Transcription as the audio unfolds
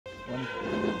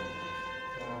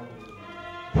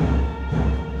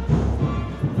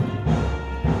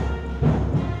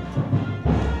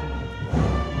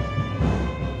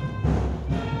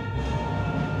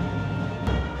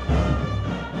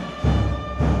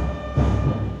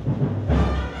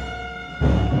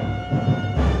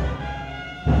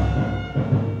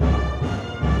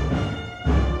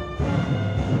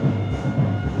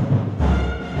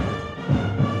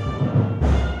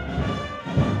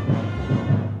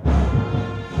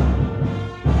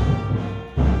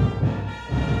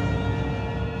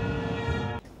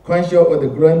Conscious of the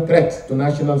growing threats to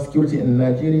national security in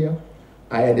Nigeria,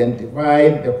 I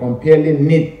identified the compelling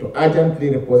need to urgently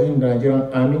reposition the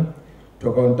Nigerian Army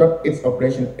to conduct its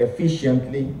operation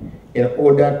efficiently in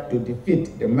order to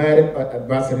defeat the myriad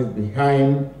adversaries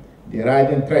behind the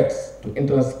rising threats to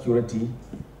internal security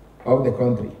of the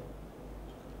country.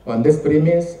 On this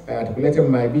premise, I articulated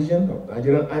my vision of the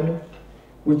Nigerian Army,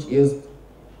 which is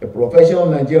a professional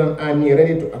Nigerian Army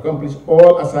ready to accomplish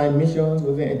all assigned missions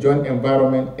within a joint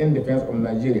environment in defense of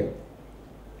Nigeria.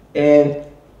 And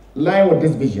in line with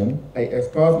this vision, I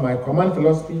espouse my command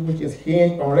philosophy, which is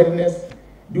hinged on readiness,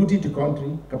 duty to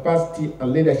country, capacity,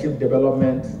 and leadership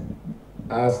development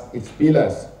as its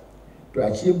pillars. To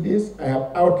achieve this, I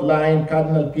have outlined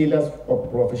cardinal pillars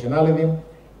of professionalism,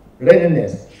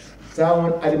 readiness,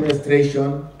 sound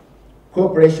administration,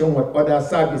 cooperation with other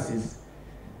services,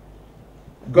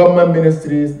 government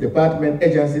ministries, department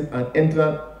agencies, and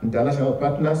international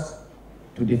partners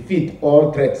to defeat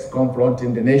all threats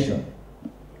confronting the nation.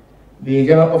 The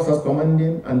general officers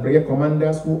commanding and brigade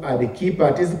commanders, who are the key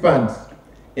participants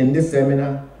in this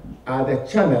seminar, are the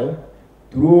channel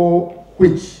through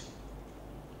which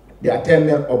the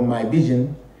attainment of my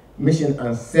vision, mission,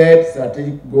 and set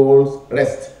strategic goals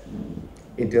rest.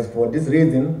 It is for this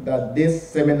reason that this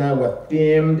seminar was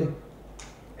themed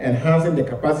enhancing the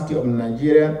capacity of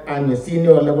Nigerian Army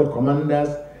senior level commanders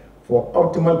for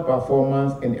optimal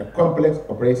performance in a complex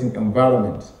operating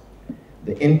environment.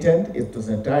 The intent is to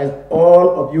sensitize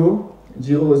all of you,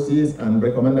 GOCs and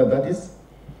brigade commanders, that is,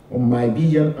 on my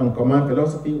vision and command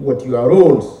philosophy, what your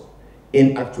roles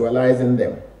in actualizing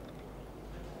them.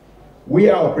 We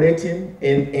are operating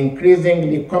in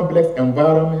increasingly complex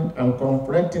environment and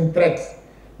confronting threats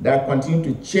that continue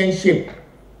to change shape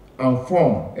and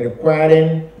form,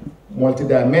 requiring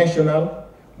multidimensional,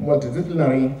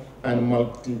 multidisciplinary, and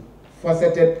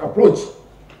multifaceted approach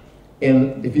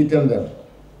in defeating them.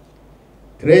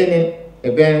 Training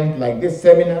events like this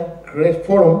seminar create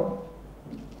forum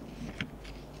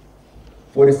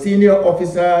for the senior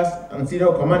officers and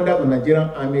senior commanders of the Nigerian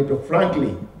Army to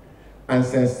frankly and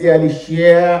sincerely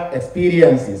share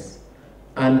experiences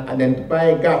and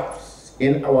identify gaps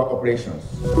in our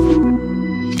operations.